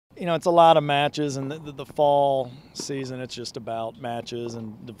it's a lot of matches, and the fall season, it's just about matches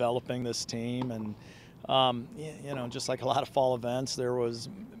and developing this team. And, just like a lot of fall events, there was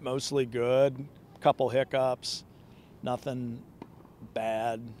mostly good, couple hiccups, nothing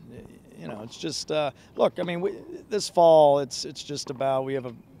bad. It's just, look, I mean, this fall, it's just about, we have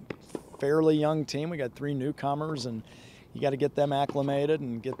a fairly young team. We got 3 newcomers, and you got to get them acclimated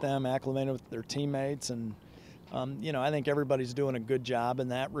with their teammates. And, I think everybody's doing a good job in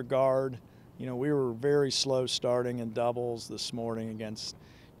that regard. We were very slow starting in doubles this morning against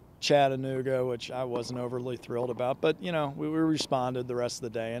Chattanooga, which I wasn't overly thrilled about. But, we responded the rest of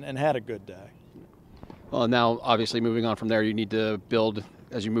the day and had a good day. Well, now, obviously, moving on from there, you need to build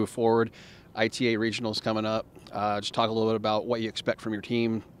as you move forward. ITA regionals coming up. Just talk a little bit about what you expect from your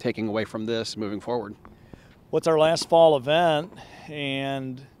team, taking away from this, moving forward. What's our last fall event?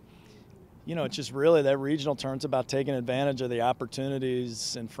 And, it's just really that regional tournament's about taking advantage of the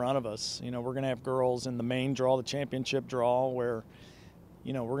opportunities in front of us. We're going to have girls in the main draw, the championship draw, where,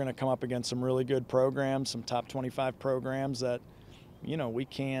 we're going to come up against some really good programs, some top 25 programs that, we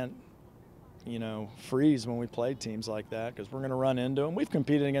can't, freeze when we play teams like that, because we're going to run into them. We've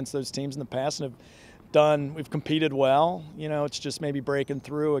competed against those teams in the past and we've competed well. It's just maybe breaking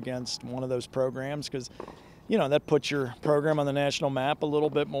through against one of those programs, because that puts your program on the national map a little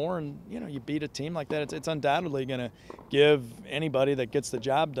bit more. And, you beat a team like that, it's undoubtedly going to give anybody that gets the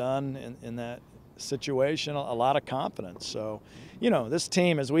job done in that situation a lot of confidence. So, this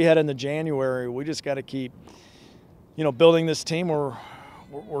team, as we head into January, we just got to keep, building this team.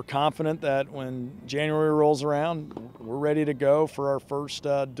 We're confident that when January rolls around, we're ready to go for our first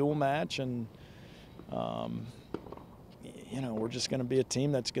dual match. And, we're just going to be a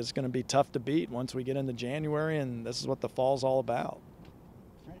team that's just going to be tough to beat once we get into January, and this is what the fall's all about.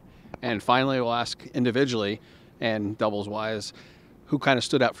 And finally, we'll ask individually and doubles-wise, who kind of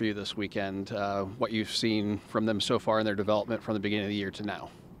stood out for you this weekend, what you've seen from them so far in their development from the beginning of the year to now?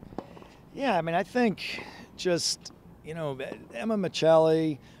 Yeah, I mean, I think just, Emma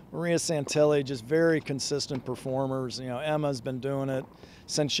Michelli, Maria Santilli, just very consistent performers. Emma's been doing it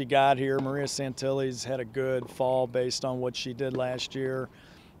since she got here. Maria Santilli's had a good fall based on what she did last year.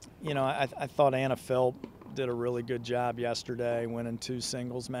 I thought Anna Philp did a really good job yesterday, winning 2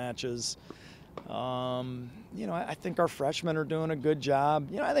 singles matches. I think our freshmen are doing a good job.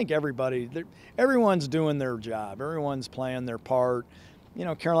 I think everyone's doing their job. Everyone's playing their part.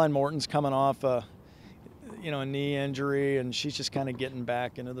 Caroline Morton's coming off a knee injury, and she's just kind of getting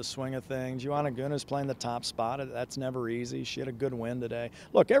back into the swing of things. Joanna Guna's playing the top spot. That's never easy. She had a good win today.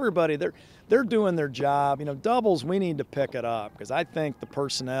 Look, everybody, they're doing their job. Doubles, we need to pick it up, because I think the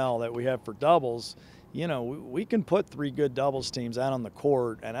personnel that we have for doubles, we can put 3 good doubles teams out on the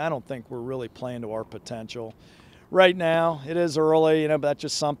court, and I don't think we're really playing to our potential. Right now, it is early, but that's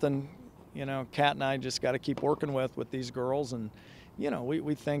just something, Kat and I just got to keep working with these girls, and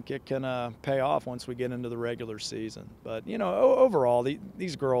we think it can pay off once we get into the regular season. But, overall,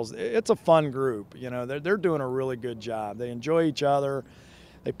 these girls, it's a fun group. They're doing a really good job. They enjoy each other.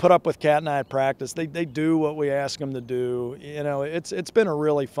 They put up with Kat and I at practice. They do what we ask them to do. It's been a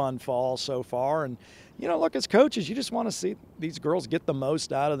really fun fall so far. And, look, as coaches, you just want to see these girls get the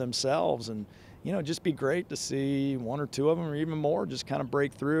most out of themselves. And, just be great to see 1 or 2 of them or even more just kind of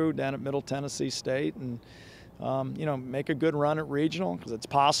break through down at Middle Tennessee State and, make a good run at regional, because it's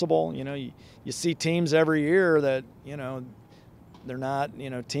possible. You see teams every year that, they're not,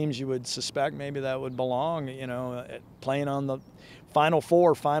 teams you would suspect maybe that would belong, playing on the Final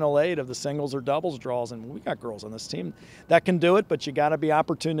 4, Final 8 of the singles or doubles draws. And we got girls on this team that can do it, but you got to be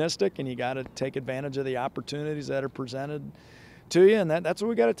opportunistic, and you got to take advantage of the opportunities that are presented to you. And that's what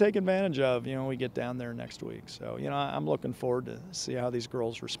we got to take advantage of, when we get down there next week. So, I'm looking forward to see how these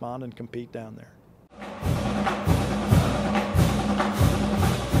girls respond and compete down there.